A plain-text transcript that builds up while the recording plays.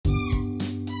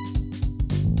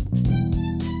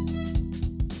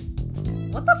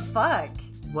What the fuck?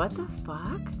 What the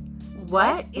fuck?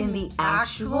 What in the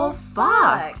actual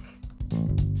fuck?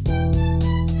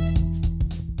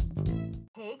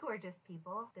 Hey, gorgeous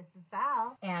people. This is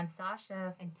Val. And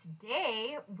Sasha. And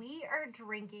today we are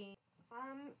drinking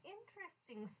some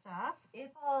interesting stuff.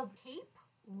 It's called Cape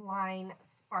Line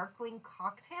Sparkling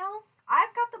Cocktails.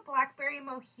 I've got the blackberry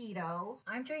mojito.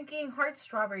 I'm drinking hard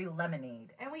strawberry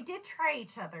lemonade. And we did try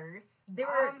each other's. They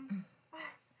were...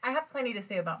 I have plenty to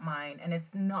say about mine, and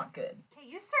it's not good. Okay,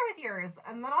 you start with yours,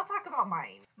 and then I'll talk about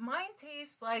mine. Mine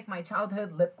tastes like my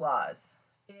childhood lip gloss.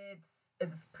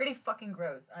 It's pretty fucking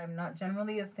gross. I'm not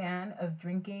generally a fan of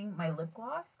drinking my lip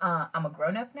gloss. I'm a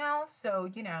grown-up now, so,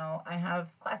 you know, I have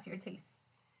classier tastes.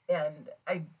 And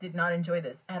I did not enjoy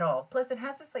this at all. Plus, it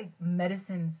has this, like,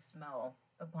 medicine smell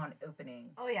upon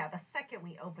opening. Oh, yeah, the second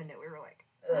we opened it, we were like,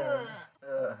 ugh.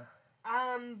 Ugh.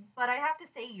 But I have to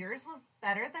say yours was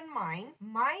better than mine.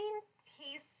 Mine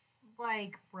tastes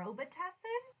like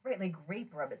Robitussin. Right, like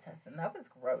grape Robitussin. That was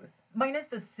gross. Minus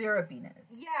the syrupiness.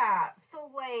 Yeah, so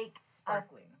like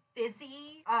Sparkling.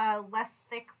 Fizzy, less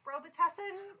thick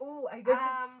Robitussin. Oh, I guess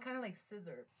it's kind of like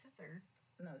scissor. Scissor.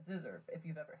 No, scissor, if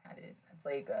you've ever had it. It's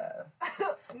like,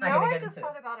 Now I just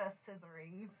thought about a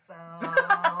scissoring, so...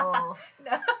 No.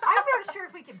 I'm not sure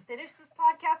if we can finish this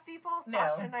podcast, people. No.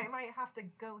 Sasha and I might have to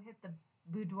go hit the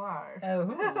boudoir. Oh,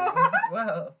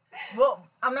 whoa. Well,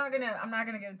 I'm not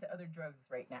gonna get into other drugs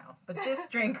right now. But this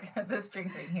drink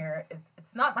right here,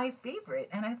 it's not my favorite,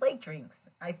 and I like drinks.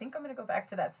 I think I'm gonna go back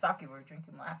to that sake we were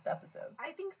drinking last episode.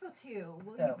 I think so too.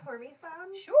 Will So. you pour me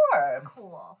some? Sure.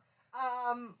 Cool.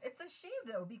 It's a shame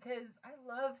though because I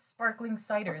love sparkling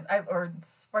ciders or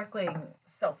sparkling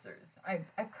seltzers. I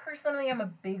personally am a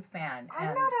big fan.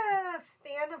 I'm not a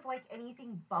fan of like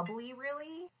anything bubbly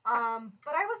really.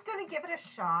 But I was gonna give it a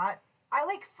shot. I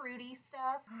like fruity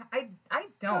stuff. I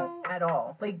don't at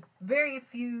all. Like very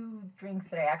few drinks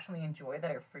that I actually enjoy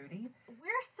that are fruity.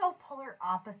 We're so polar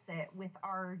opposite with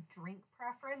our drink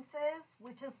preferences,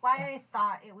 which is why I Yes.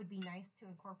 thought it would be nice to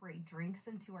incorporate drinks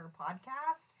into our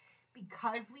podcast.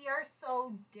 Because we are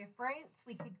so different,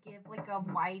 we could give like a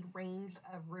wide range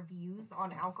of reviews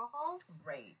on alcohols.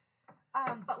 Right.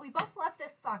 But we both love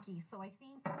this sake, so I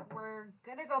think we're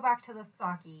gonna go back to the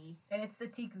sake. And it's the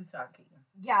Tiku sake.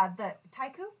 Yeah, the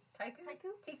Taiku?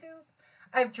 Tiku?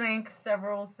 I've drank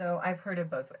several, so I've heard it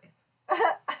both ways.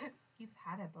 You've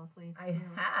had it both ways, too.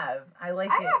 I have. I like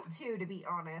I it. have too, to be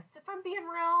honest. If I'm being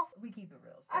real, We keep it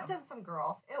real. So. I've done some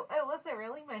girl. It wasn't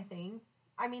really my thing.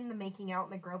 I mean, the making out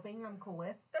and the groping, I'm cool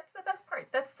with. That's the best part.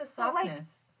 That's the But, like,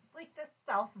 softness. Like the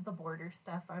south of the border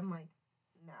stuff, I'm like,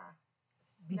 nah.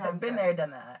 no, I've I'm been good. there,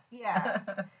 done that. Yeah.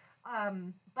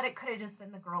 But it could have just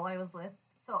been the girl I was with,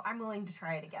 so I'm willing to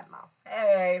try it again, though.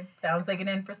 Hey, sounds like an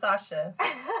in for Sasha.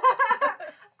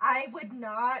 I would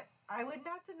not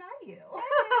deny you.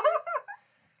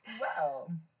 Well,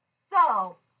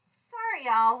 So, sorry,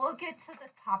 y'all. We'll get to the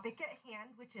topic at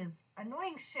hand, which is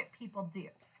annoying shit people do.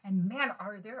 and man,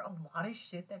 are there a lot of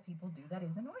shit that people do that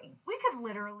is annoying. We could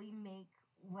literally make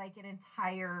like an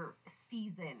entire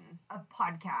season of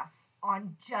podcasts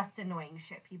on just annoying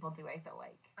shit people do, I feel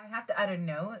like. I have to add a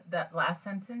note. That last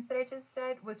sentence that I just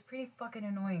said was pretty fucking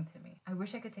annoying to me. I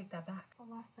wish I could take that back.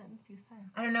 The last sentence you said.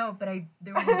 I don't know, but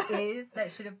there was an is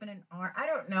that should have been an R. I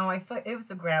don't know. I thought it was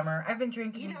a grammar. I've been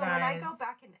drinking, You know, guys. when I go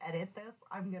back and edit this,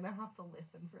 I'm gonna have to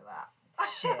listen for that.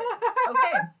 Shit.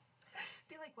 Okay.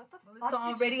 Be like, what the Well, fuck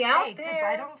it's did already she out say? 'Cause there.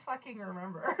 I don't fucking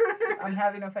remember. I'm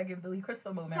having a fucking Billy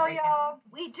Crystal moment So, right y'all,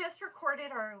 we just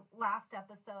recorded our last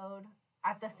episode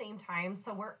at the same time,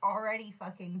 so we're already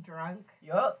fucking drunk,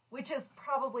 now. Yup. which is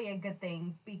probably a good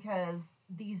thing because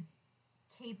these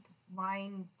Cape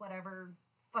Line, whatever,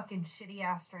 fucking shitty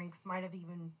ass drinks might have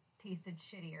even tasted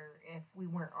shittier if we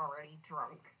weren't already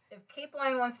drunk. If Cape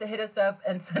Line wants to hit us up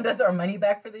and send us our money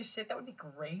back for this shit, that would be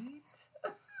great.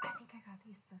 I think I got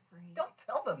these for free. Don't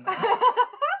tell them that.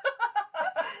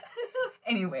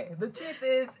 Anyway, the truth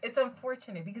is, it's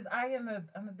unfortunate because I'm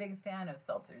a big fan of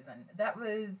seltzers, and that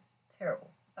was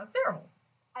terrible. That was terrible.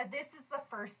 This is the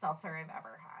first seltzer I've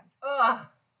ever had. Oh,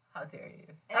 how dare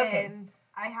you? Okay. And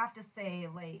I have to say,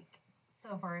 like,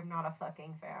 so far I'm not a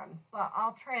fucking fan. But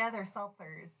I'll try other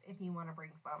seltzers if you want to bring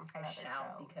some for I other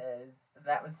shall shows. because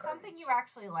that was garbage. Something you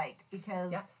actually like,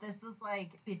 because Yes. this is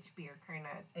like bitch beer kind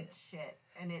of It- shit.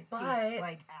 And it But- tastes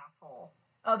like asshole.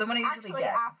 Oh, the one I usually Actually,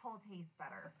 get. asshole tastes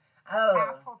better. Oh.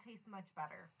 Asshole tastes much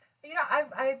better. You know, I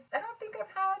don't think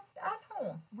I've had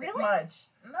asshole. Really? Much.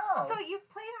 No. So you've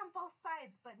played on both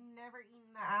sides, but never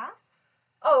eaten the ass?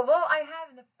 Oh, well, I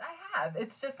have.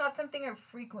 It's just not something I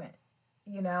frequent.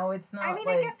 You know, it's not. I mean,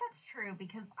 like, I guess that's true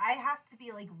because I have to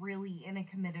be like really in a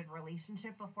committed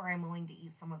relationship before I'm willing to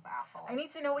eat someone's asshole. I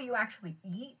need to know what you actually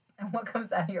eat and what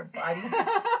comes out of your body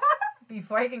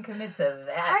before I can commit to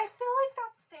that. I feel like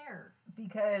that's fair.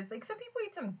 Because, like, some people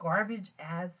eat some garbage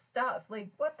ass stuff. Like,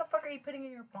 what the fuck are you putting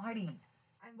in your body?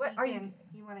 I'm What vegan. are you?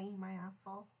 You want to eat my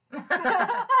asshole?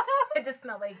 It just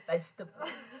smelled like vegetables.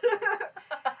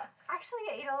 Actually,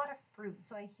 I ate a lot of fruit,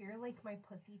 so I hear like my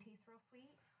pussy tastes real sweet.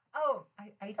 Oh,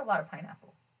 I eat a lot of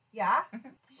pineapple. Yeah? Mhm. Did you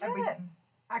know that? Everything.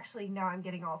 Actually, now I'm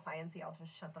getting all sciencey. I'll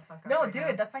just shut the fuck up. No, right dude,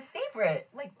 now. that's my favorite.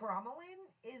 Like bromelain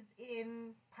is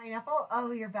in pineapple.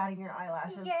 Oh, you're batting your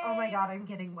eyelashes. Yay. Oh my god, I'm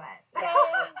getting wet.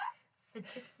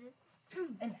 Citruses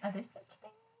and other such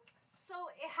things. So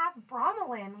it has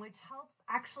bromelain, which helps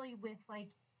actually with like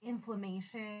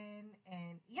inflammation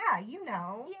and yeah, you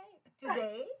know. Yay. Do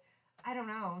they? I don't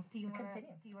know. Do you want to Continue.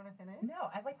 Do you want to finish? No,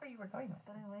 I like where you were going with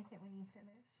But this. I like it when you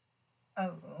finish.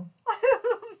 Oh.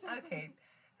 Okay.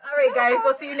 All right, guys.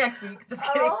 We'll see you next week. Just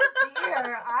kidding. Oh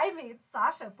dear, I made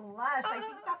Sasha blush. I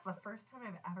think that's the first time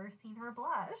I've ever seen her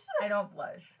blush. I don't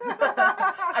blush.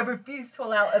 I refuse to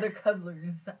allow other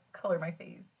colors color my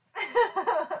face.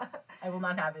 I will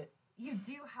not have it. You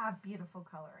do have beautiful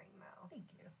coloring though. Thank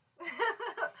you.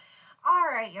 All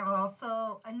right, y'all.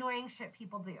 So annoying shit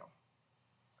people do.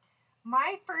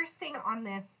 My first thing on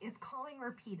this is calling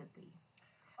repeatedly.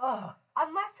 Oh,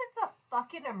 Unless it's a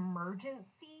fucking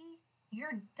emergency,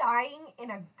 you're dying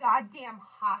in a goddamn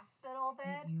hospital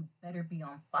bed. you better be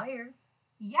on fire.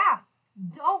 Yeah,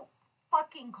 don't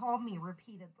fucking call me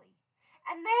repeatedly.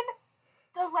 And then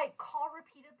the like call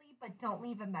repeatedly but don't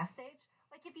leave a message.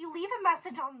 Like if you leave a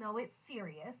message, I'll know it's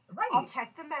serious. Right. I'll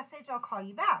check the message, I'll call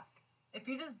you back. If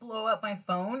you just blow up my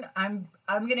phone, I'm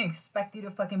gonna expect you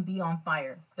to fucking be on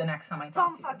fire the next time I talk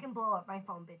Don't to you. fucking blow up my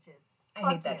phone, bitches. I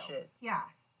Fuck hate that you. shit. Yeah,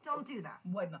 don't do that.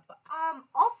 What in the fuck?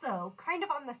 Also, kind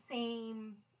of on the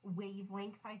same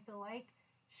wavelength, I feel like,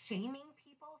 shaming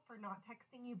people for not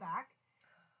texting you back.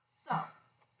 So,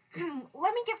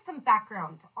 let me give some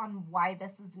background on why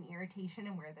this is an irritation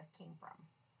and where this came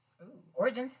from. Ooh,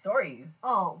 origin stories.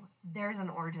 Oh, there's an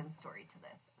origin story to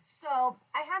this. So,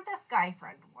 I had this guy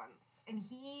friend once, and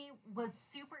he was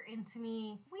super into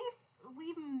me.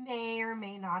 We may or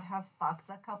may not have fucked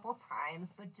a couple times,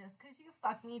 but just because you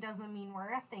fuck me doesn't mean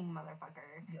we're a thing,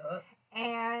 motherfucker. Yup.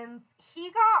 And he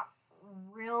got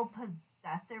real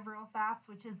possessive real fast,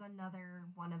 which is another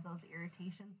one of those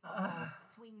irritations that will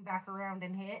swing back around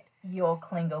and hit. You old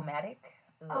Klingomatic.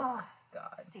 Ugh, Ugh.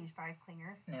 God. Stage 5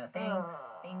 clinger. No, thanks. Ugh.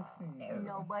 Thanks, no.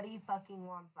 Nobody fucking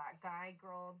wants that guy,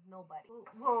 girl. Nobody.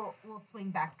 We'll swing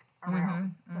back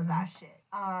around Mhm, to that shit.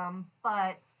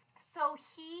 But so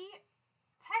he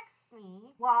texts me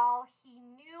while he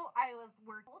knew I was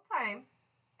working full time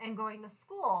and going to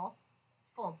school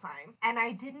full time, and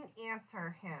I didn't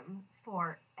answer him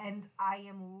for, and I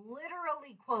am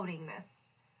literally quoting this,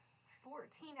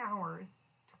 14 hours,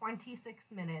 26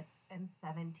 minutes, and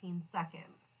 17 seconds.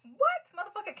 What?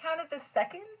 Motherfucker counted the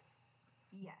seconds?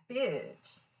 Yes.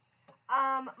 Bitch.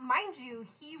 Mind you,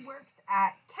 he worked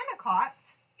at Kennecott,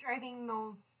 driving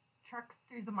those trucks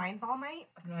through the mines all night.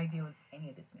 I have no idea what any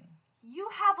of this means. You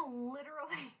have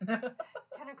literally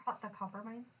Kennecott, the copper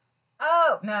mines.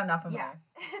 Oh, no, not familiar.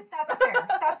 Yeah, that's fair.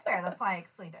 That's fair. That's why I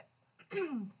explained it.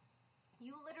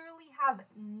 You literally have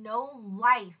no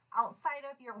life outside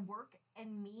of your work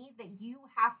and me that you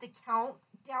have to count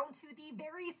down to the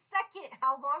very second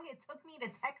how long it took me to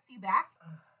text you back.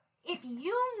 If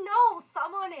you know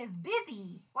someone is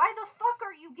busy, why the fuck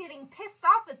are you getting pissed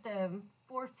off at them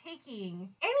for taking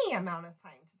any amount of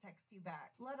time to text you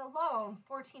back, let alone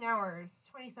 14 hours,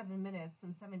 27 minutes,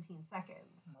 and 17 seconds?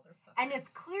 Motherfucker. And it's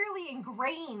clearly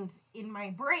ingrained in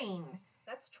my brain.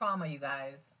 That's trauma, you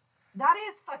guys. That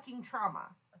is fucking trauma.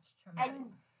 That's traumatic. And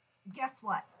guess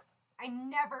what? I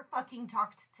never fucking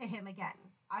talked to him again.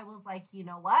 I was like, you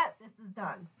know what? This is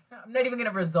done. I'm not even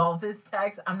gonna resolve this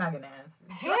text. I'm not gonna answer.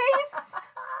 Peace!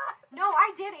 No,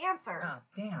 I did answer. Oh,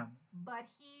 damn. But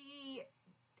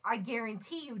I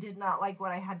guarantee you, did not like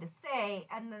what I had to say.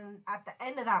 And then at the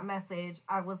end of that message,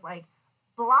 I was like,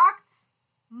 blocked,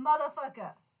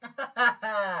 motherfucker.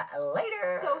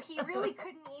 Later. So he really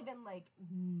couldn't even like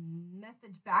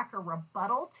message back or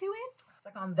rebuttal to it.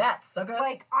 Suck on that, sucker.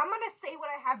 Like, I'm gonna say what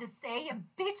I have to say and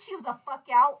bitch you the fuck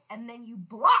out, and then you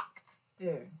blocked.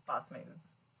 Dude, boss moves.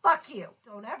 Fuck you.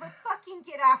 Don't ever fucking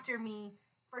get after me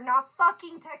for not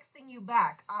fucking texting you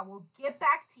back. I will get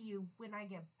back to you when I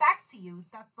get back to you.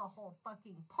 That's the whole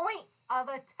fucking point of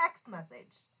a text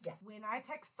message. Yes. When I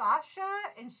text Sasha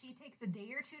and she takes a day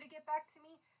or two to get back to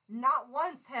me, Not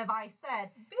once have I said,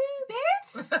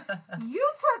 Bitch. bitch,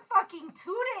 you took fucking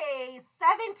 2 days,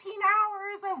 17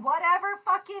 hours, and whatever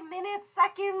fucking minutes,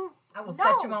 seconds. I will No.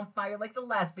 set you on fire like the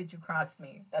last bitch you crossed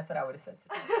me. That's what I would have said to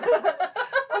you.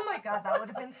 Oh my god, that would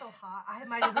have been so hot. I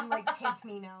might have been like, take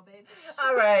me now, bitch.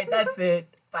 All right, that's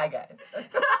it. Bye, guys.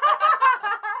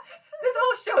 This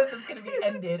whole show is just going to be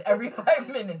ended every 5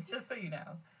 minutes, just so you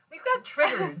know. We've got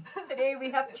triggers. Today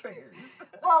we have triggers.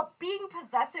 Well, being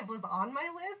possessive was on my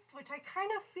list, which I kind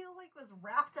of feel like was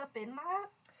wrapped up in that.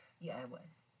 Yeah, it was.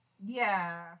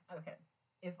 Yeah. Okay.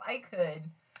 If I could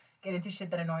get into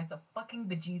shit that annoys the fucking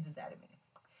bejesus out of me,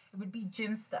 it would be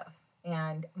gym stuff.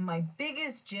 And my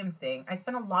biggest gym thing, I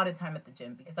spend a lot of time at the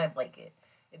gym because I like it.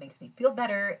 It makes me feel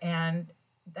better, and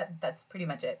that's pretty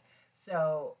much it.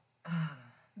 So,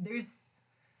 there's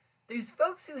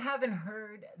folks who haven't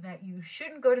heard that you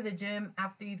shouldn't go to the gym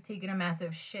after you've taken a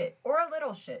massive shit or a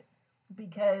little shit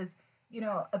because, you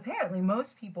know, apparently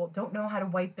most people don't know how to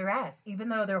wipe their ass, even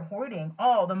though they're hoarding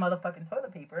all the motherfucking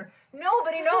toilet paper.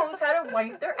 Nobody knows how to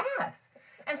wipe their ass.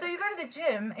 And so you go to the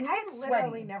gym and you're I've sweaty.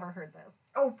 literally never heard this.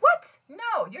 Oh, what?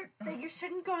 No, you're... That you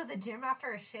shouldn't go to the gym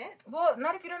after a shit? Well,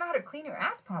 not if you don't know how to clean your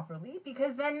ass properly,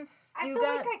 because then I you feel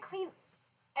got... like I clean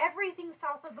everything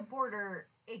south of the border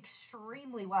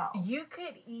extremely well. You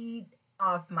could eat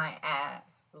off my ass,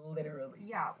 literally.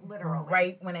 Yeah, literally.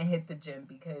 Right when I hit the gym,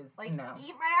 because, Like, no.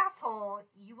 eat my asshole,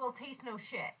 you will taste no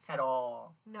shit. At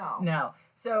all. No. No.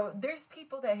 So there's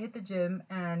people that hit the gym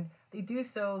and they do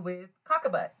so with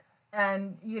cock-a-butt.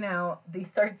 And, you know, they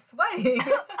start sweating.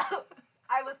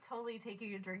 I was totally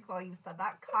taking a drink while you said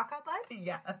that. Cock-a-butt?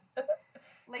 Yeah.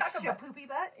 Like Cock-a-butt. shapoopy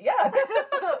butt? Yeah.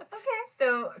 Okay.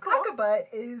 So Cool. cock-a-butt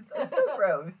is so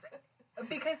gross.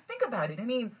 Because think about it. I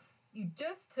mean, you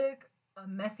just took a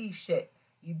messy shit.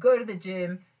 You go to the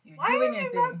gym. You're Why doing are your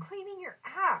you thing. not cleaning your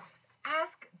ass?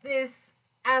 Ask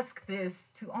this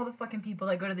to all the fucking people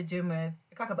that go to the gym with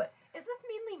cock-a-butt. Is this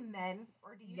mainly men,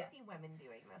 or do you Yes. see women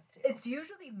doing this too? It's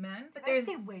usually men, but Did I there's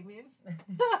say women?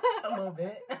 a little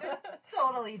bit.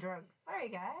 Totally drunk. Sorry,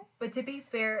 guys. But to be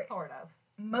fair, Sort of.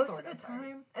 most Sort of of, the sorry.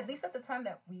 time, at least at the time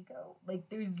that we go, like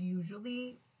there's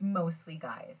usually mostly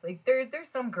guys. Like there's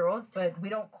some girls, but we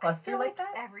don't I cluster feel like like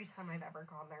that. every time I've ever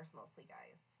gone, there's mostly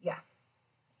guys.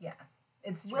 Yeah,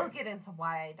 it's true. We'll get into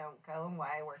why I don't go and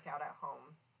why I work out at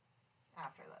home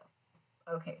after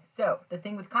this. Okay, so the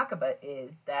thing with cock-a-butt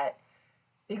is that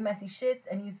big messy shits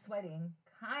and you sweating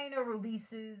kind of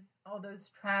releases all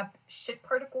those trapped shit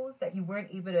particles that you weren't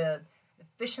able to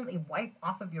efficiently wipe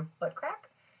off of your butt crack,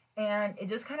 and it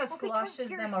just kind of because sloshes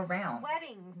you're them around.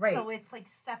 sweating, Right. so it's like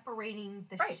separating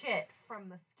the Right. shit from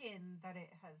the skin that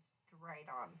it has dried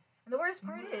on. And the worst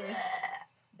part is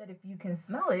that if you can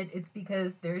smell it, it's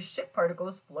because there's shit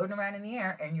particles floating around in the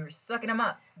air and you're sucking them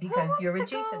up because Who you're wants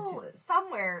to adjacent go to this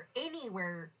somewhere,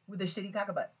 anywhere, with a shitty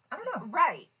cock-a-butt. I don't know.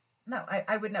 right? No,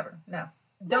 I would never. No.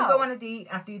 Don't No. go on a date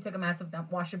after you took a massive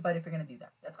dump. Wash your butt if you're going to do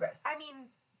that. That's gross. I mean,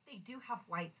 they do have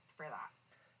wipes for that.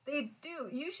 They do.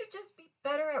 You should just be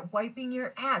better at wiping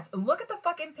your ass. Look at the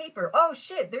fucking paper. Oh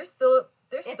shit, there's still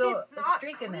If a it's not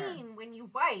streak in there. clean when you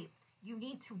wiped, you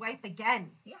need to wipe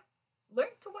again. Learn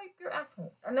to wipe your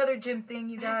asshole. Another gym thing,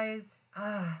 you guys.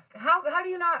 How do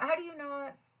you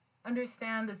not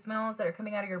understand the smells that are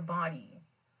coming out of your body?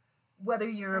 Whether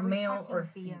you're Are a we male talking or BO?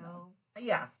 female.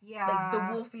 Yeah. Yeah. Like the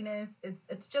wolfiness,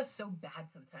 it's just so bad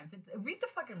sometimes. Read the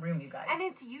fucking room, you guys. And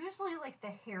it's usually like the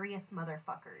hairiest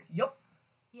motherfuckers. Yep.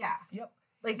 Yeah.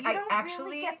 Like You I don't actually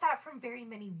really get that from very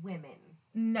many women.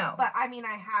 no. But I mean,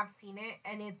 I have seen it,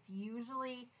 and it's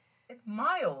usually It's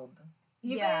mild.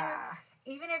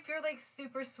 Even if you're like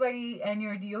super sweaty and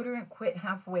your deodorant quit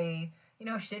halfway, you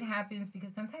know, shit happens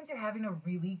because sometimes you're having a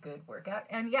really good workout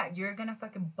and yeah, you're gonna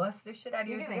fucking bust the shit out of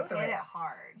You're your gonna deodorant. hit it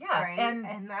hard. Yeah, Right?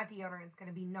 and- that deodorant's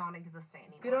gonna be non-existent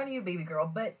anymore. Good on you, baby girl.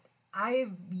 But I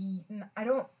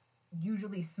don't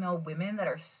usually smell women that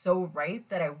are so ripe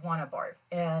that I want to barf.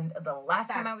 And the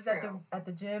last time I That's was true. at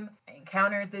the gym, I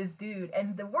encountered this dude,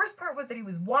 and the worst part was that he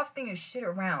was wafting his shit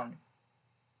around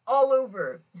all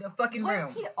over the fucking room.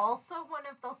 Was he also one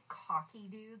of those cocky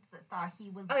dudes that thought he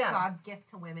was Oh, yeah. God's gift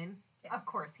to women? Yeah. Of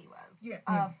course he was. Yeah.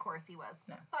 Of course he was.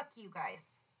 No. Fuck you guys.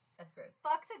 That's gross.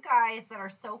 Fuck the guys that are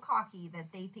so cocky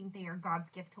that they think they are God's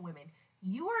gift to women.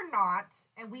 You are not,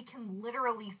 and we can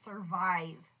literally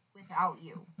survive without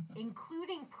you,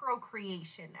 including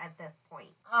procreation at this point.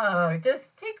 Oh,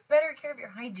 just take better care of your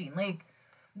hygiene. Like,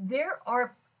 there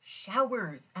are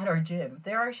showers at our gym.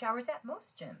 There are showers at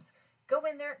most gyms. Go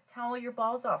in there, towel your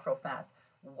balls off real fast.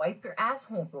 Wipe your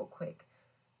asshole real quick.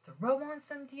 Throw on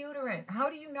some deodorant. How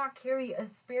do you not carry a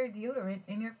spare deodorant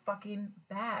in your fucking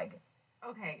bag?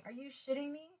 Okay. Are you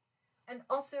shitting me? And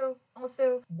also,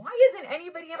 why isn't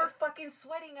anybody ever fucking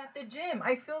sweating at the gym?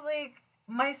 I feel like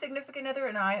my significant other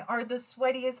and I are the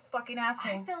sweatiest fucking I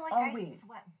assholes. feel like always. I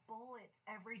sweat bullets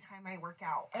every time I work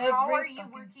out. Every How are you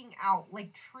fucking- working out?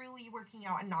 Like truly working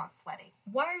out and not sweating?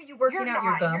 Why are you working You're out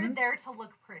not. your gums? You're there to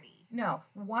look pretty. No.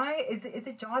 Why is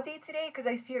it jaw day today? Because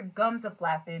I see your gums are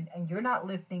flapping and you're not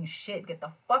lifting shit. Get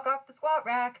the fuck off the squat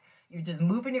rack. You're just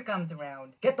moving your gums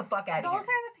around. Get the fuck out of here. Those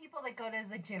are the people that go to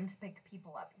the gym to pick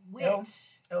people up, which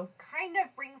No. kind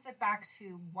of brings it back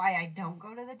to why I don't go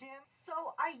to the gym.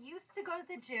 So I used to go to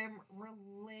the gym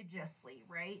religiously,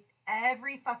 right?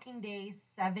 Every fucking day,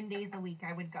 7 days a week,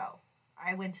 I would go.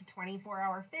 I went to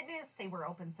 24-hour fitness. They were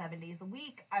open 7 days a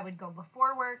week. I would go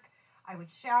before work. I would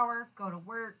shower, go to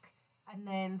work, and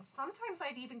then sometimes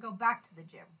I'd even go back to the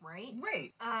gym, right?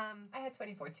 Right. I had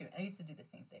 24 too. I used to do the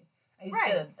same thing.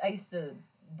 Right. I used to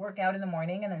work out in the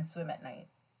morning and then swim at night.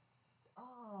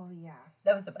 Oh, yeah.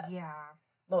 That was the best. Yeah.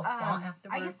 Little spa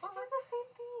afterwards. I used to do the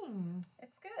same thing.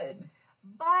 It's good.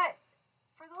 But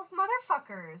for those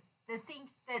motherfuckers that think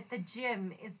that the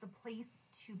gym is the place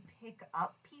to pick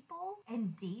up people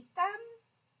and date them,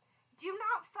 do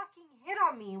not fucking hit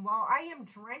on me while I am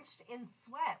drenched in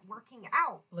sweat working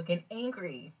out. Looking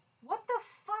angry. What the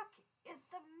fuck is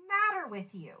the matter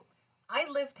with you? I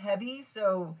lift heavy,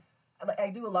 so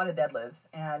I do a lot of deadlifts,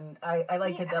 and I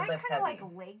like to See, and I deadlift kind of heavy. like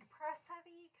leg press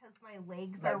heavy because my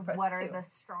legs Leg are press what are too. the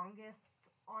strongest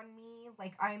on me.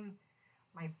 Like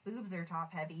my boobs are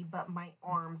top heavy, but my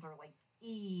arms are like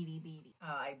itty bitty.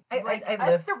 I A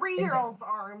lift. 3-year-old's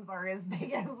arms are as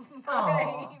big as Aw.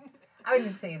 mine. I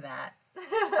wouldn't say that.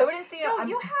 I wouldn't say No, I'm-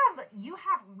 you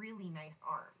have really nice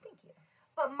arms. Thank you.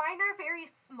 But mine are very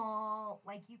small.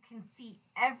 Like you can see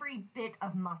every bit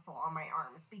of muscle on my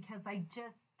arms because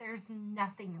there's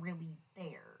nothing really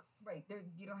there. Right.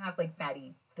 You don't have like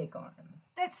fatty, thick arms.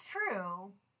 That's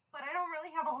true, but I don't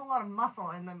really have a whole lot of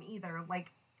muscle in them either.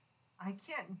 Like I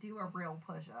can't do a real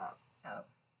push up. Oh.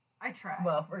 I try.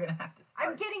 Well, we're gonna have to start.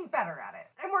 I'm getting better at it.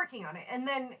 I'm working on it. And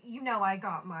then, I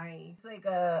got my It's like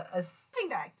a punching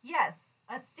bag. Yes,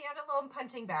 a standalone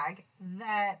punching bag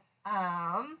that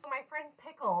my friend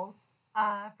Pickles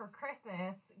for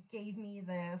Christmas gave me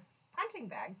this punching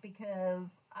bag because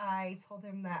I told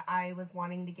him that I was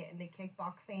wanting to get into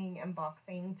kickboxing and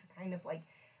boxing to kind of like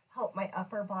help my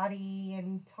upper body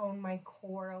and tone my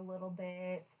core a little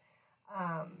bit.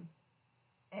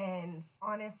 And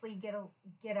honestly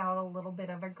get out a little bit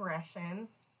of aggression.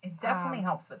 It definitely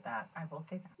helps with that. I will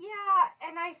say that. Yeah,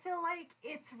 and I feel like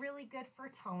it's really good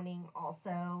for toning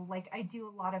also. Like I do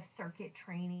a lot of circuit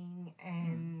training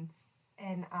and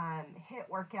HIIT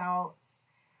workouts,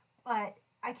 but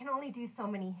I can only do so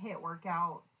many HIIT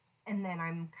workouts and then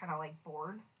I'm kind of like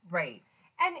bored. Right.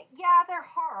 And yeah, they're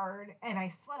hard and I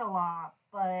sweat a lot,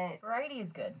 but Variety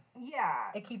is good.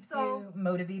 yeah. It keeps you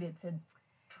motivated to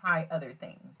try other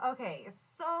things. Okay,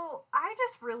 so I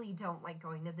just really don't like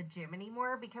going to the gym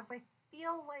anymore because I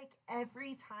feel like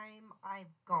every time I've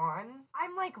gone,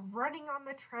 I'm like running on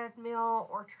the treadmill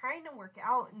or trying to work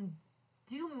out and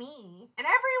do me, and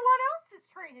everyone else is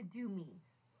trying to do me.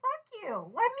 Fuck you.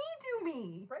 Let me do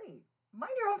me. Right.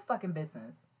 Mind your own fucking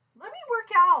business. Let me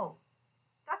work out.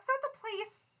 That's not the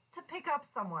place to pick up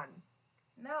someone.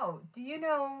 No. Do you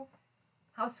know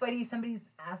how sweaty somebody's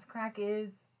ass crack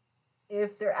is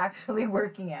if they're actually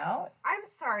working out? I'm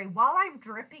sorry, while I'm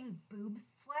dripping boob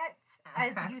sweat Ass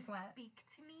as crack you sweat. speak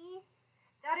to me,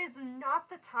 that is not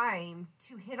the time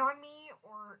to hit on me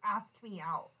or ask me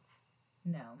out.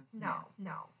 No.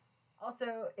 No.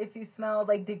 Also, if you smell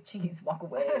like dick cheese, walk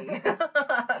away.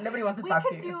 Nobody wants to We talk to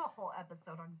could you. do a whole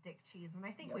episode on dick cheese, and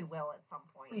I think Yep. we will at some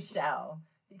point. We shall,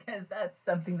 because that's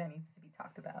something that needs to be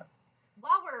talked about.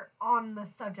 While we're on the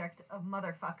subject of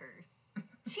motherfuckers,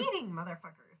 cheating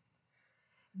motherfuckers,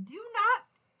 do not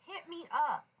hit me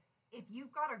up if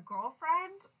you've got a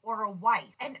girlfriend or a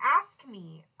wife and ask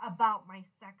me about my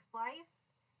sex life,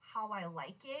 how I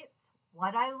like it,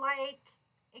 what I like,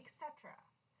 etc.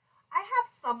 I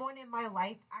have someone in my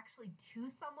life, actually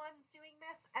two someone's doing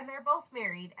this, and they're both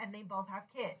married and they both have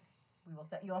kids. We will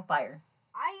set you on fire.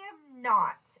 I am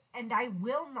not, and I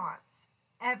will not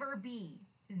ever be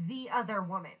the other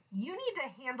woman. You need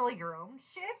to handle your own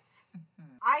shit.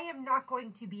 Mhm. I am not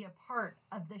going to be a part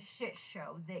of the shit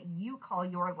show that you call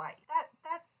your life.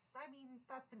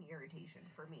 That's an irritation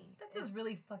for me. That's just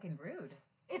really fucking rude.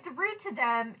 It's rude to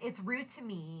them. It's rude to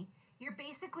me. You're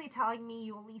basically telling me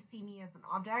you only see me as an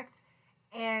object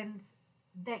and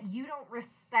that you don't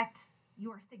respect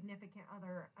your significant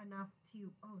other enough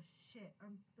to... Oh, shit.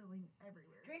 I'm spilling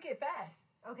everywhere. Drink it fast.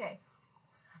 Okay.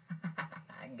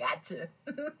 I gotcha.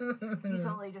 You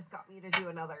totally just got me to do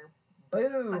another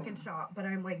Boom. fucking shot, but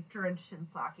I'm like drenched in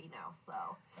sake now,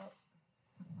 so.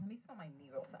 Let me smell my knee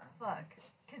real fast. Fuck.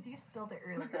 Because you spilled it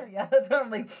earlier. Yeah, that's what I'm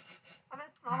like. I'm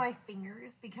gonna smell my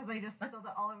fingers because I just spilled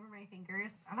it all over my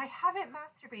fingers, and I haven't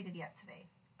masturbated yet today.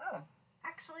 Oh.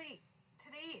 Actually,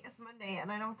 today is Monday,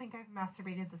 and I don't think I've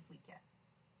masturbated this week yet.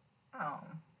 Oh.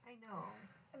 I know.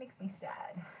 That makes me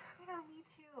sad. I know, me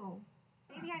too.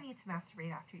 Maybe I need to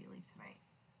masturbate after you leave tonight.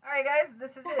 All right, guys,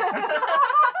 this is it.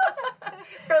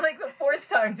 For like the 4th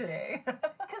time today. Because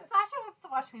Sasha wants to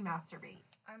watch me masturbate.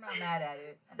 I'm not mad at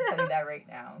it. I'm telling you that right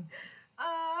now.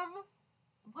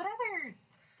 What other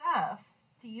stuff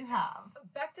do you have?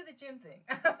 Back to the gym thing.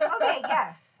 Okay,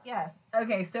 yes.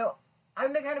 Okay, so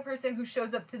I'm the kind of person who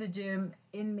shows up to the gym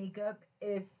in makeup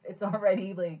if it's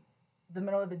already like the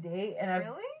middle of the day, and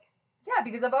Really? Yeah,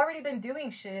 because I've already been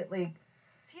doing shit like.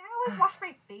 See, I always wash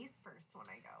my face first when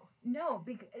I go. No,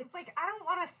 because It's like I don't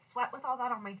want to sweat with all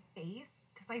that on my face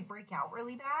because I break out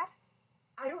really bad.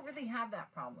 I don't really have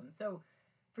that problem. So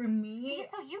for me, See,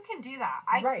 so you can do that.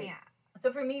 I Right. can't.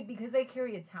 So for me, because I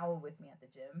carry a towel with me at the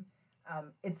gym,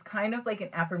 it's kind of like an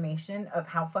affirmation of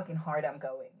how fucking hard I'm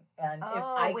going. And if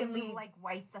I when can you leave, like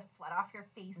wipe the sweat off your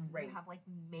face and Right. you have like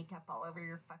makeup all over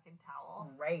your fucking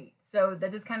towel. right. So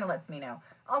that just kind of lets me know.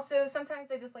 Also, sometimes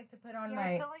I just like to put on See,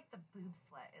 my. I feel like the boob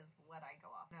sweat is what I go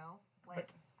off. No, like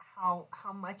how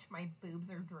much my boobs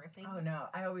are dripping. Oh no,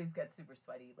 I always get super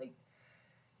sweaty. Like,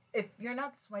 if you're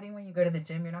not sweating when you go to the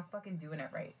gym, you're not fucking doing it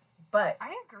right. But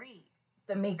I agree.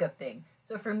 the makeup thing.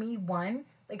 So for me, one,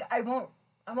 like I won't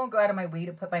go out of my way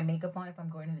to put my makeup on if I'm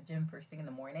going to the gym first thing in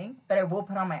the morning, but I will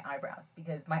put on my eyebrows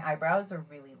because my eyebrows are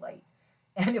really light.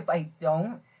 And if I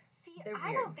don't, See, they're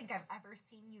I weird. don't think I've ever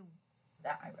seen you.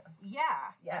 that eyebrows. Yeah.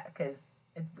 Yeah, because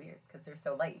it's weird because they're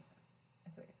so light.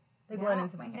 It's weird. They blend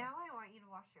into my hair. Now I want you to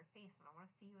wash your face, and I want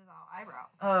to see you without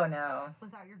eyebrows. Oh no.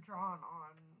 Without your drawn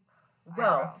on.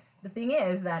 Well, eyebrows. the thing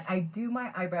is that I do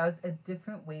my eyebrows a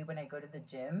different way when I go to the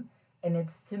gym, and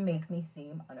it's to make me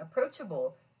seem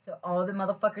unapproachable. So all the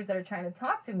motherfuckers that are trying to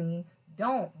talk to me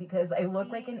don't, because I look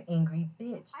like an angry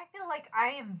bitch. I feel like I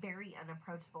am very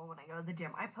unapproachable when I go to the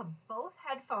gym. I put both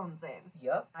headphones in,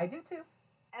 Yup, I do too.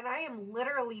 and I am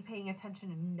literally paying attention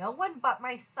to no one but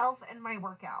myself and my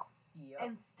workout. Yup.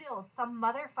 And still, some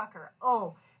motherfucker.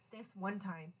 This one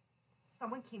time,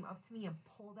 someone came up to me and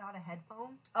pulled out a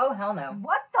headphone. Oh, hell no.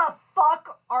 What the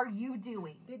fuck are you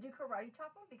doing? Did you karate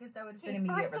chop him? Because that would have been Okay,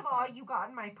 immediate first of all, response. you got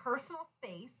in my personal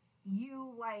space.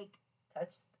 You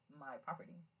touched my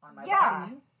property on my Yeah.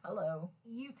 body. Hello.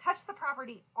 you touched the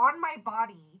property on my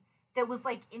body that was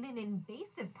like in an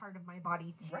invasive part of my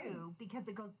body too, Right. because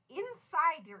it goes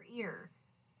inside your ear.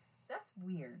 That's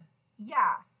weird.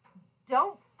 Yeah.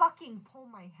 Don't fucking pull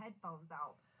my headphones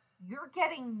out. You're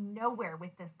getting nowhere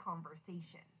with this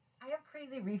conversation. I have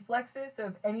crazy reflexes, so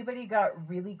if anybody got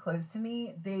really close to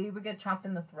me, they would get chopped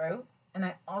in the throat. And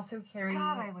I also carry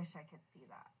God, I wish I could see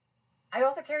that. I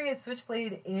also carry a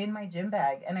switchblade in my gym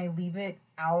bag, and I leave it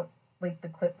out, like the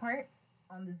clip part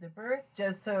on the zipper,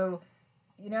 just so,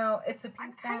 it's a peek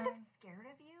I'm kind bag. of scared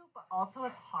of you, but also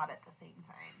it's hot at the same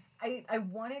time. I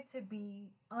want it to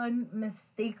be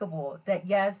unmistakable that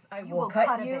yes, I You will will cut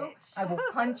cut a you, bitch. I will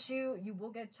punch you, you will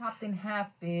get chopped in half,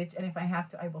 bitch, and if I have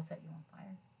to, I will set you on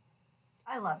fire.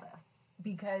 I love this.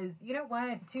 Because you know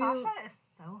what? Sasha is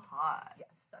so hot. Yes,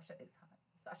 Sasha is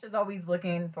hot. Sasha's always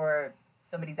looking for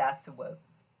somebody's ass to whoop.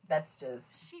 That's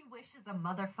just. She wishes a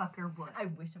motherfucker would. I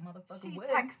wish a motherfucker She would.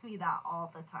 texts me that all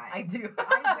the time. I do.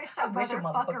 I wish a I wish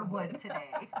motherfucker would today.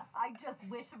 I just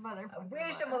wish a I motherfucker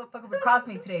wish a would. motherfucker would cross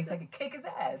me today so I could kick his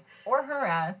ass. Or her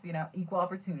ass, equal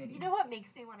opportunity. You know what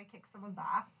makes me want to kick someone's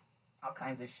ass? All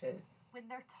kinds of shit. When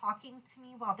they're talking to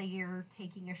me while they're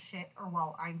taking a shit or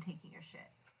while I'm taking a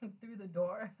shit. Through the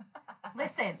door.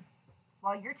 Listen,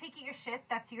 while you're taking a shit,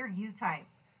 that's your you time.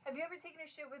 Have you ever taken a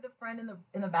shit with a friend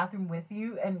in the bathroom with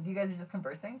you and you guys are just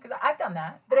conversing? Because I've done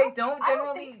that. But I don't generally. I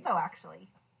don't think so, actually.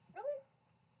 Really?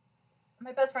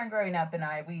 My best friend growing up and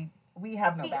I, we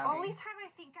have no The boundaries. only time I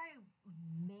think I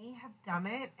may have done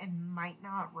it and might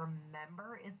not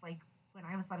remember is like when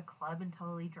I was at a club and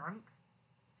totally drunk.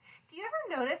 Do you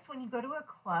ever notice when you go to a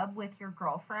club with your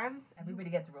girlfriends? Everybody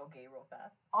gets real gay real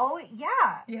fast. Oh,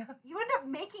 yeah. Yeah. You end up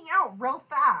making out real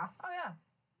fast. Oh, yeah.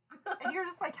 And you're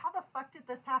just like, how the fuck did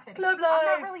this happen? Club I'm life.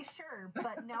 not really sure,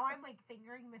 but now I'm like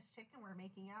fingering this chick and we're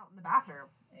making out in the bathroom.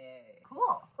 Hey.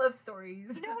 Cool. Club stories.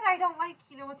 You know what I don't like?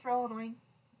 You know what's real annoying?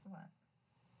 What?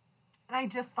 And I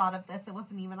just thought of this. It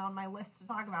wasn't even on my list to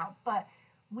talk about. But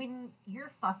when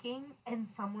you're fucking and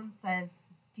someone says,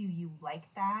 do you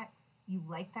like that? You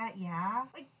like that? Yeah.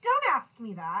 Like, don't ask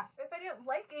me that. If I didn't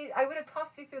like it, I would have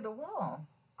tossed you through the wall.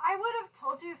 I would have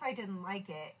told you if I didn't like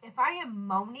it. If I am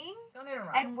moaning Don't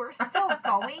interrupt. and we're still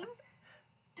going,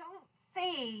 don't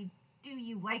say, do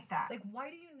you like that? Like, why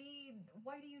do you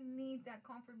need that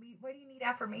confirmation? Why do you need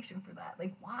affirmation for that?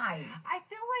 Like, why? I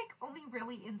feel like only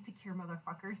really insecure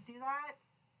motherfuckers do that.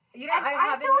 You know, And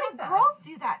I feel like that. girls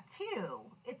do that too.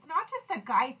 It's not just a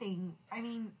guy thing. I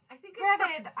mean, I think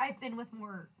granted, I've been with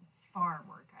far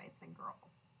more guys than girls.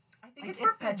 I think like, it's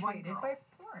it's been one perpetuated girl. by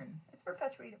porn. It's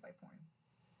perpetuated by porn.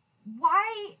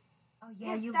 Why Oh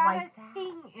yeah, is you that like a that?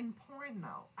 thing in porn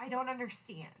though? I don't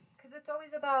understand. Because it's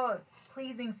always about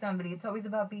pleasing somebody. It's always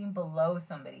about being below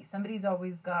somebody. Somebody's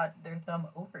always got their thumb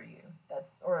over you.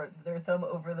 Or their thumb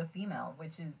over the female,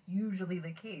 which is usually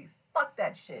the case. Fuck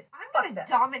that shit. I'm gonna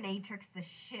dominatrix the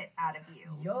shit out of you.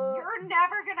 Yo. You're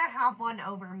never gonna have one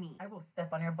over me. I will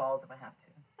step on your balls if I have to.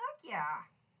 Fuck yeah.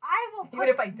 I will Even put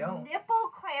if I don't.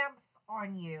 nipple clamps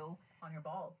on you. On your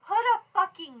balls. Put a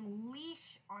fucking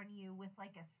leash on you with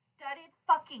like a studded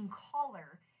fucking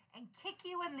collar and kick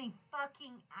you in the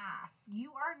fucking ass.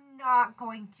 You are not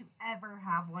going to ever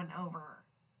have one over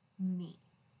me.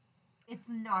 It's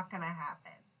not gonna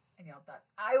happen. And y'all thought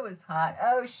I was hot.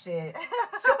 Oh shit.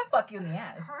 She'll fuck you in the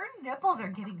ass. Her nipples are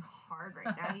getting hard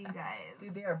right now, you guys.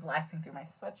 Dude, they are blasting through my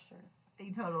sweatshirt. They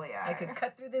totally are. I could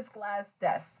cut through this glass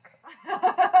desk.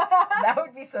 That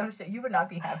would be some shit you would not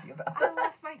be happy about. I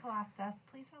left my glass desk.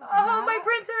 Please don't. do Oh, that. my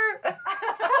printer!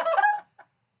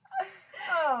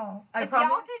 Oh, I if promise.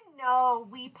 y'all didn't know,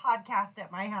 we podcast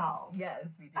at my house. Yes,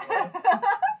 we do.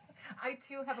 I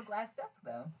too have a glass desk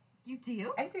though. You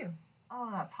do? I do. Oh,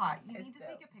 that's hot. You It's need to dope.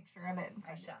 take a picture of it and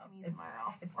I send it shall. to me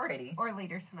tomorrow. It's or, pretty. Or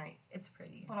later tonight. It's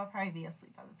pretty. But I'll probably be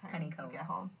asleep by the time Honeycombs. you get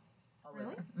home. All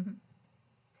Really? over. Mm-hmm.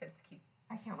 It's cute.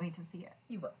 I can't wait to see it.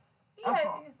 You will. Oh, Yay.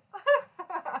 cool.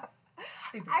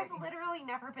 Super I've pretty. literally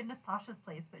never been to Sasha's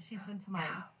place, but she's been to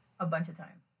mine. A bunch of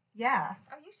times. Yeah.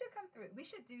 Oh, you should come through. We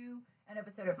should do an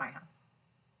episode of my house.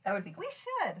 That would be cool. We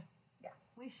should. Yeah.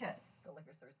 We should. The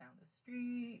liquor store's down the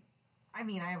street. I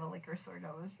mean, I have a liquor store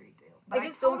down the street too. I But I,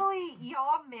 just don't- totally,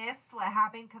 y'all missed what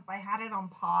happened because I had it on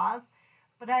pause.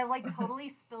 But I like totally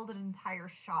spilled an entire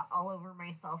shot all over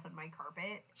myself and my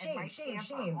carpet. And my Shame, pants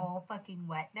shame. are all fucking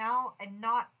wet now. And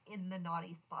not in the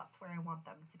naughty spots where I want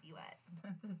them to be wet.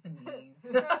 Just the knees.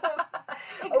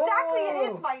 Exactly, it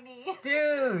Oh. is my knee.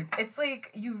 Dude, it's like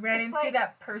you ran It's into like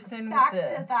that person Back with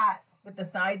to that, the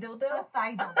thigh the dildo.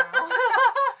 thigh dildo.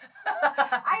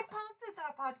 I posted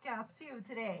that podcast too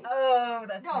today. Oh,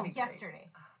 that's No, gonna be great. yesterday.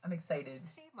 I'm excited.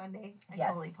 It's today, Monday. I Yes.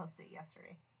 totally posted it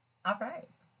yesterday. All right,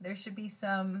 there should be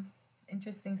some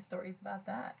interesting stories about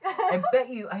that. I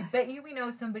bet you we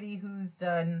know somebody who's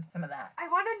done some of that. I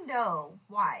want to know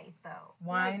why, though.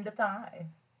 Wind Like, the thigh.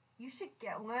 you should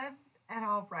get one, and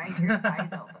I'll ride your thigh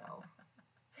dildo.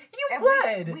 You And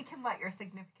would. we can let your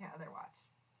significant other watch.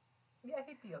 Yeah,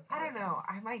 he'd be okay. I don't with know.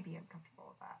 I might be uncomfortable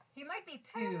with that. it. He might be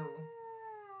too.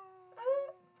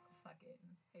 Fuck it.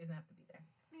 He doesn't have to be there.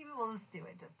 Maybe we'll just do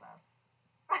it just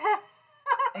us.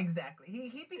 Exactly.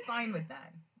 He'd be fine with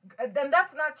that. Then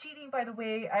that's not cheating, by the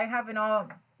way. I have an all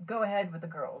go ahead with the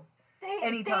girls. They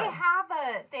Anytime. have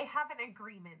an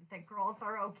agreement that girls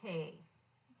are okay.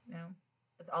 No,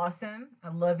 that's awesome. I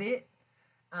love it.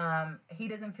 He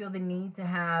doesn't feel the need to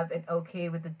have an okay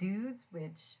with the dudes,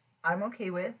 which I'm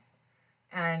okay with,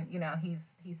 and you know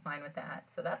he's fine with that.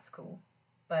 So that's cool.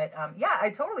 But yeah, I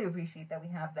totally appreciate that we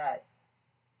have that.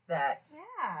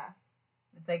 Yeah.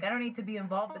 It's like I don't need to be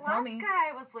involved, The but tell last me. guy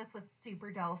I was with was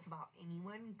super jealous about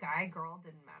anyone. Guy, girl,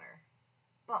 didn't matter.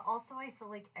 But also, I feel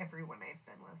like everyone I've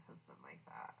been with has been like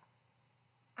that.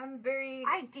 I'm very.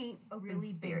 I date Open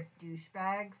really spirit. big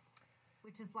douchebags,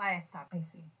 which is why I stopped. I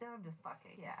see. So I'm just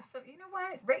fucking. Yeah. So you know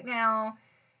what? Right now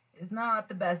is not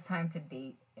the best time to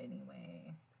date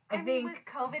anyway. I mean, think with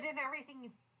COVID and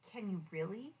everything, can you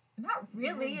really? not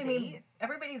really. even I mean, date?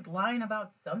 everybody's lying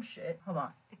about some shit. Hold on.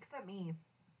 Except me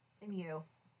and you.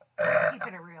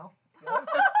 Keeping it real.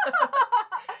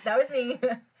 That was me.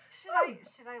 Should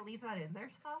I leave that in there,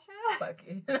 Sasha? Fuck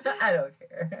it. I don't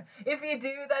care. If you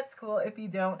do, that's cool. If you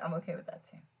don't, I'm okay with that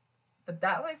too. But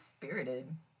that was spirited.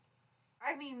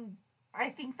 I mean, I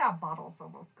think that bottle's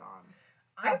almost gone.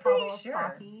 I'm That pretty bottle of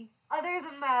sure. sake. Other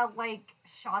than the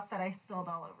shot that I spilled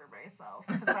all over myself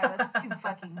because I was too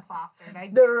fucking plastered.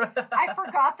 I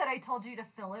forgot that I told you to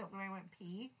fill it when I went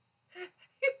pee.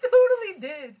 You totally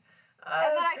did.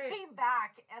 And then I came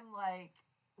back and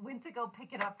went to go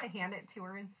pick it up to hand it to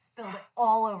her and spilled it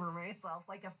all over myself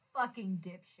like a fucking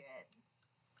dipshit.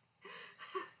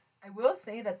 I will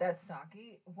say that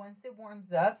sake, once it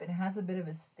warms up, it has a bit of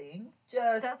a sting.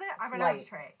 Just Does it? I'm gonna have to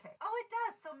try it. Okay. Oh, it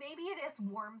does. So maybe it is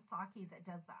warm sake that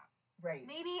does that. Right.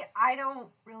 Maybe I don't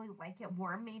really like it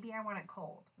warm. Maybe I want it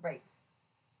cold. Right.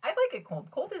 I like it cold.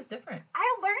 Cold is different. I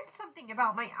learned something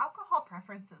about my alcohol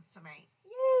preferences tonight.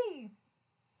 Yay.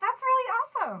 That's really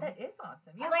awesome. That is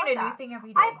awesome. You I learn love a new that. thing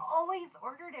every day. I've always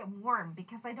ordered it warm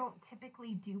because I don't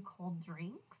typically do cold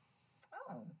drinks.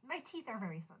 Oh. My teeth are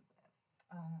very sensitive.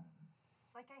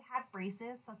 Like I had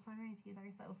braces. That's why my teeth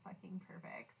are so fucking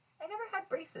perfect. I never had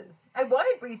braces. I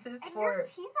wanted braces And for... your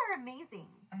teeth are amazing.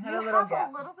 I had You a little have gap.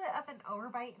 a little bit of an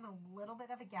overbite and a little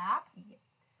bit of a gap. Yeah.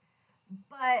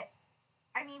 But,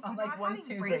 I mean, On, for like, not one having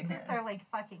tooth right braces, here. they're like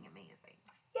fucking amazing.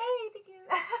 Yay, thank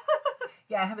you.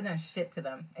 Yeah, I haven't done shit to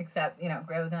them except,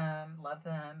 grow them, love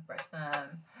them, brush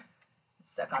them,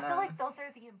 suck on I them. feel like those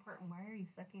are the important. Why are you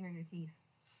sucking on your teeth?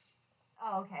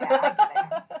 Oh, okay. I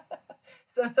get it.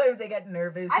 Sometimes they get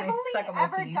nervous and I've I only suck on my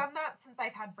ever teeth. done that since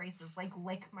I've had braces, like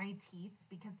lick my teeth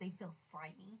because they feel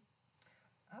slimy.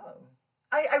 Oh.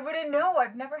 I wouldn't know.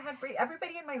 I've never had braces.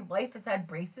 Everybody in my life has had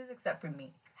braces except for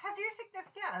me. Has your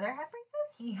significant other had braces?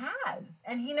 He has.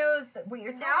 And he knows what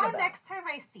you're talking Now, about. next time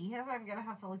I see him, I'm going to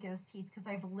have to look at his teeth because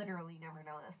I've literally never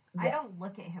noticed. I Yeah. don't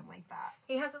look at him like that.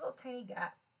 He has a little tiny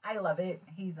gap. I love it.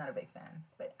 He's not a big fan.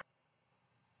 But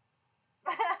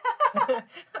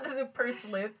just a pursed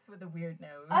lips with a weird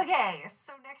nose. Okay,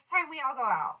 so next time we all go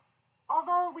out.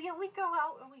 Although we only go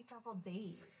out when we double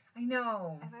date. I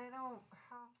know. And I don't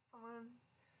have someone.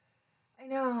 I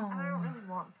know. And I don't really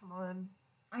want someone.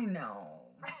 I know.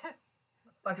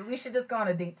 Fuck it. We should just go on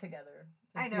a date together.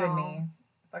 Just I you and know. me.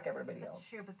 Fuck everybody That's else.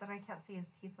 true, but then I can't see his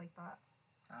teeth like that.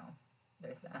 Oh,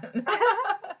 there's that.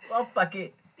 Well, fuck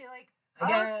it. Be like, I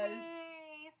guess.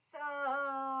 okay,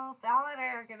 so Val and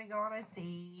I are gonna go on a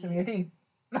date. Show me your teeth.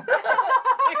 You'd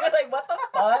be like, what the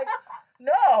fuck?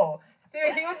 No.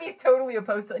 Dude, he would be totally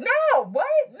opposed to it. No! What?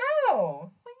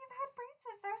 No! But you've had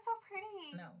braces. They're so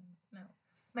pretty. No.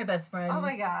 My best friends. Oh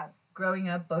my god. Growing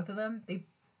up, both of them, they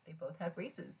both had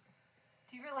braces.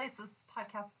 Do you realize this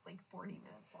podcast is like 40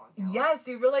 minutes long? now? Yes,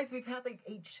 do you realize we've had like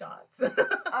 8 shots?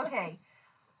 Okay.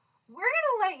 We're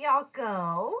gonna let y'all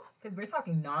go. Because we're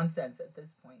talking nonsense at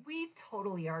this point. We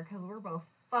totally are, because we're both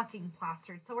fucking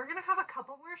plastered. So we're gonna have a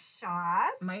couple more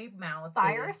shots My mouth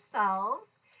by is... ourselves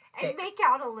and thick. make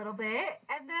out a little bit,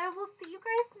 and then we'll see you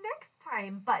guys next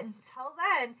time. But until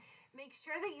then, make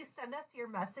sure that you send us your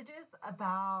messages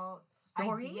about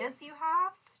Stories? ideas you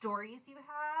have, stories you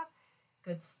have,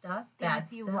 Good stuff. Bad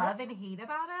things you stuff. love and hate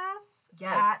about us.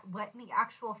 Yes. At what in the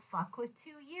actual fuck with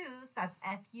 2 U's. That's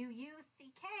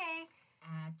FUUCK.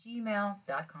 At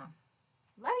gmail.com.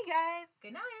 Love you guys.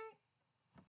 Good night.